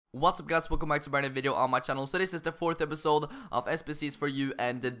What's up guys, welcome back to a brand new video on my channel. So this is the 4th episode of SBCs for you,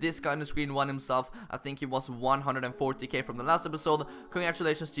 and this guy on the screen won himself, I think he was 140k from the last episode.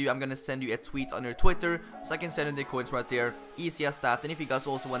 Congratulations to you. I'm gonna send you a tweet on your Twitter so I can send you the coins right there, easy as that. And if you guys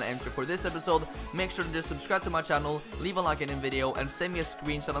also want to enter for this episode, make sure to just subscribe to my channel, leave a like in the video, and send me a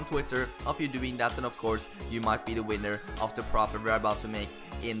screenshot on Twitter of you doing that, and of course you might be the winner of the profit we're about to make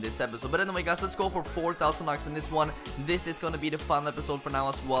in this episode. But anyway guys, let's go for 4,000 likes in this one. This is gonna be the fun episode for now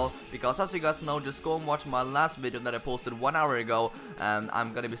as well, because as you guys know, just go and watch my last video that I posted 1 hour ago.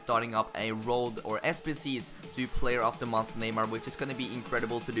 I'm gonna be starting up a road or SBCs to player of the month Neymar, which is gonna be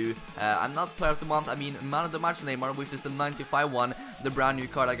incredible to do. I'm not player of the month, I mean man of the match Neymar, which is a 95 one, the brand new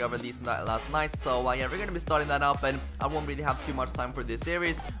card I got released last night. So yeah, we're gonna be starting that up, and I won't really have too much time for this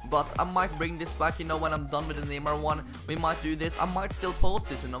series, but I might bring this back, you know, when I'm done with the Neymar one. We might do this. I might still post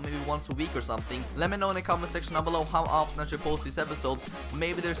this, you know, maybe once a week or something. Let me know in the comment section down below how often I should post these episodes.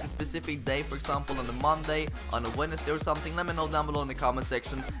 Maybe there's a specific day, for example on a Monday, on a Wednesday or something. Let me know down below in the comment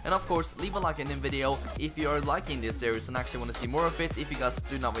section, and of course leave a like in the video if you are liking this series and actually want to see more of it. If you guys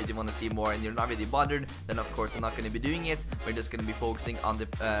do not really want to see more and you're not really bothered, then of course I'm not going to be doing it. We're just going to be focusing on the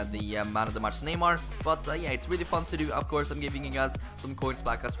man of the match Neymar. But yeah, it's really fun to do. Of course I'm giving you guys some coins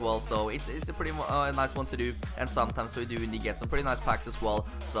back as well, so it's a pretty nice one to do, and sometimes we do indeed get some pretty nice packs as well.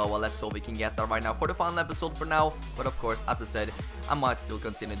 So let's hope we can get that right now for the final episode for now. But of course, as I said, I might still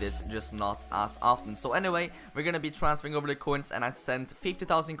continue this, just not as often. So anyway, we're gonna be transferring over the coins, and I sent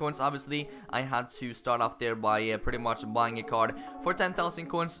 50,000 coins. Obviously I had to start off there by pretty much buying a card for 10,000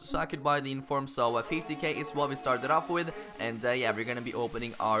 coins so I could buy the inform. So 50k is what we started off with, and yeah, we're gonna be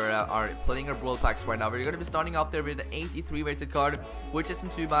opening our putting our brawl packs right now. We're gonna be starting up there with the 83 rated card, which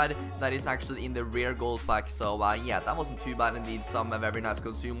isn't too bad. That is actually in the rare goals pack. So yeah, that wasn't too bad indeed. Some very nice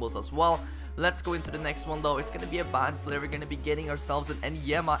consumables as well. Let's go into the next one though. It's gonna be a bad flare. We're gonna be getting ourselves an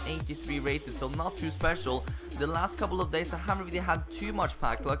Enyema 83 rated, so not too special. The last couple of days I haven't really had too much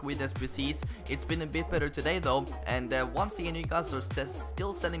pack luck with SBCs. It's been a bit better today though, and once again you guys are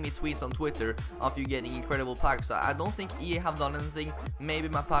still sending me tweets on Twitter of you getting incredible packs. I don't think EA have done anything. Maybe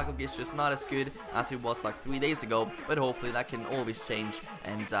my pack luck is just not as good as it was like 3 days ago, but hopefully that can always change.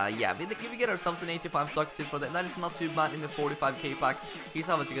 And yeah, we get ourselves an 85 Socrates for that. That is not too bad in the 45k pack. He's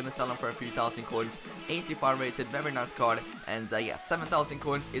obviously gonna sell them for a few thousand coins. 85 rated, very nice card. And yeah, 7,000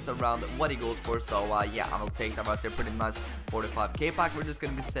 coins is around what he goes for. So yeah, I'll take that right there. Pretty nice 45k pack. We're just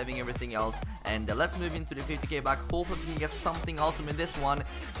gonna be saving everything else, and let's move into the 50k pack. Hopefully we can get something awesome in this one,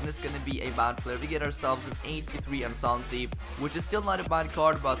 and it's gonna be a bad flare. We get ourselves an 83 Ansansi, which is still not a bad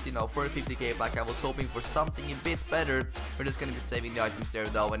card, but you know, for a 50k pack I was hoping for something a bit better. We're just gonna be saving the items there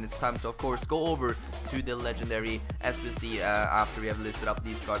though, and it's time to of course go over to the legendary SBC after we have listed up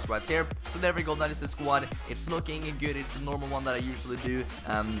these cards right here. So there we go, that is the squad. It's looking good. It's the normal one that I usually do.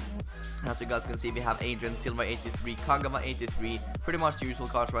 As you guys can see, we have Adrian Silva 83, Kagawa 83, pretty much the usual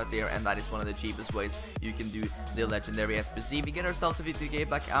cards right there, and that is one of the cheapest ways you can do the legendary SBC. We get ourselves a 50k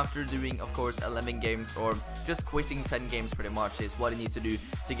back after doing of course 11 games, or just quitting 10 games pretty much is what you need to do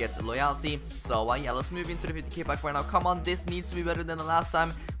to get loyalty. So yeah, let's move into the 50k back right now. Come on, this needs to be better than the last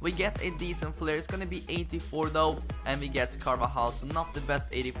time. We get a decent flare. It's gonna be 84 though, and we get Carvajal, so not the best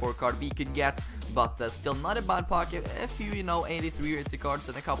 84 card we could get, but still not a bad pocket. A few, you know, 83 rated cards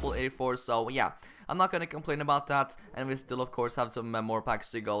and a couple 84. So yeah, I'm not gonna complain about that, and we still of course have some more packs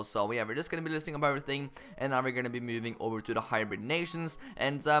to go. So yeah, we're just gonna be listing up everything, and now we're gonna be moving over to the hybrid nations.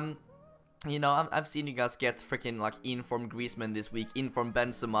 And you know, I've seen you guys get freaking like inform Griezmann this week, inform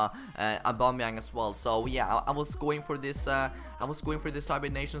Benzema, Aubameyang as well. So yeah, I was going for this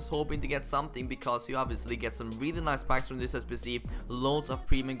hybrid nations, hoping to get something, because you obviously get some really nice packs from this SBC, loads of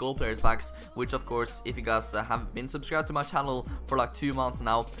premium goal players packs, which of course, if you guys have been subscribed to my channel for like 2 months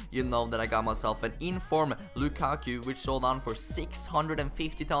now, you know that I got myself an inform Lukaku, which sold on for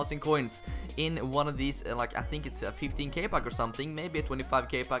 650,000 coins in one of these, like I think it's a 15k pack or something, maybe a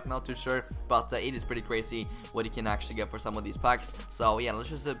 25k pack, not too sure. But it is pretty crazy what you can actually get for some of these packs. So yeah, let's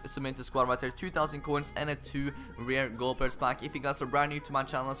just submit the squad right there. 2,000 coins and a 2 rare gold players pack. If you guys are brand new to my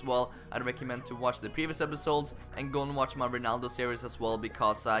channel as well, I'd recommend to watch the previous episodes and go and watch my Ronaldo series as well,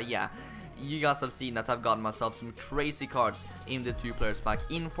 because yeah, you guys have seen that I've gotten myself some crazy cards in the 2 players pack,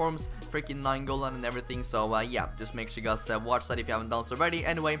 informs, freaking 9 goal line and everything. So yeah, just make sure you guys watch that if you haven't done so already.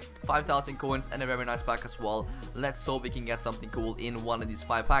 Anyway, 5,000 coins and a very nice pack as well. Let's hope we can get something cool in one of these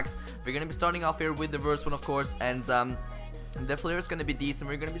 5 packs. We're gonna be starting off here with the first one of course, and The flair is going to be decent.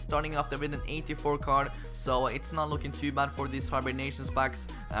 We're going to be starting off there with an 84 card, so it's not looking too bad for these Hibernations packs,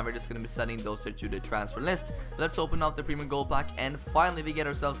 and we're just going to be sending those there to the transfer list. Let's open up the premium gold pack, and finally we get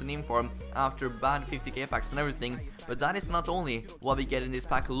ourselves an inform after bad 50k packs and everything. But that is not only what we get in this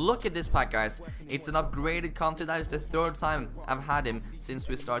pack. Look at this pack, guys. It's an upgraded Conte. That is the third time I've had him since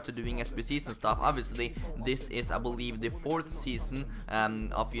we started doing SBCs and stuff. Obviously, this is, I believe, the 4th season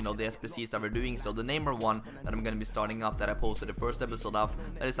of, you know, the SBCs that we're doing. So the Neymar one that I'm going to be starting up, that I posted the first episode of,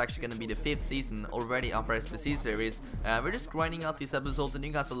 that is actually going to be the 5th season already of our SBC series. We're just grinding out these episodes, and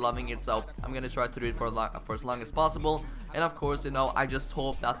you guys are loving it, so I'm going to try to do it for as long as possible. And of course, you know, I just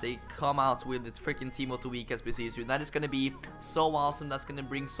hope that they come out with the freaking Team of the Week SBCs. That is going to be so awesome. That's going to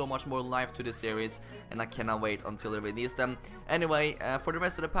bring so much more life to the series, and I cannot wait until they release them. Anyway, for the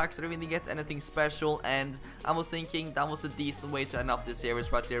rest of the packs, I didn't really get anything special, and I was thinking that was a decent way to end off this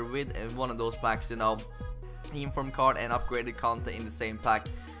series right there with one of those packs, you know, inform card and upgraded Conte in the same pack.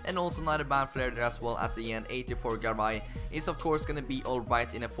 And also not a bad flair there as well at the end. 84 Garbai is of course gonna be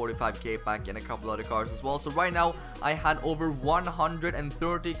alright in a 45k pack, and a couple other cards as well. So right now I had over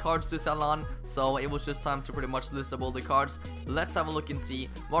 130 cards to sell on, so it was just time to pretty much list up all the cards. Let's have a look and see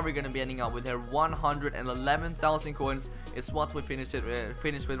what we're gonna be ending up with here. 111,000 coins is what we finished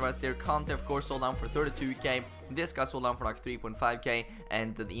with right there. Conte of course sold down for 32k. This guy sold down for like 3.5k,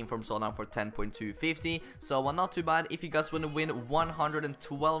 and the inform sold down for 10.250. So not too bad. If you guys want to win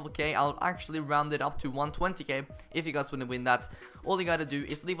 112k, I'll actually round it up to 120k. If you guys want to win that, all you gotta do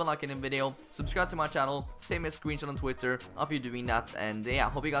is leave a like in the video, subscribe to my channel, send me a screenshot on Twitter of you doing that. And yeah,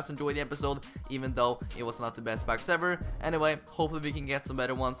 hope you guys enjoyed the episode, even though it was not the best packs ever. Anyway, hopefully we can get some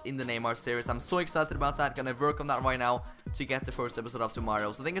better ones in the Neymar series. I'm so excited about that. Gonna work on that right now to get the first episode up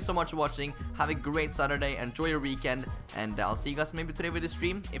tomorrow. So thank you so much for watching. Have a great Saturday, enjoy your weekend, and I'll see you guys maybe today with the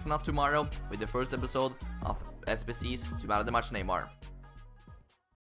stream, if not tomorrow, with the first episode of SBCs to Man of the Match Neymar.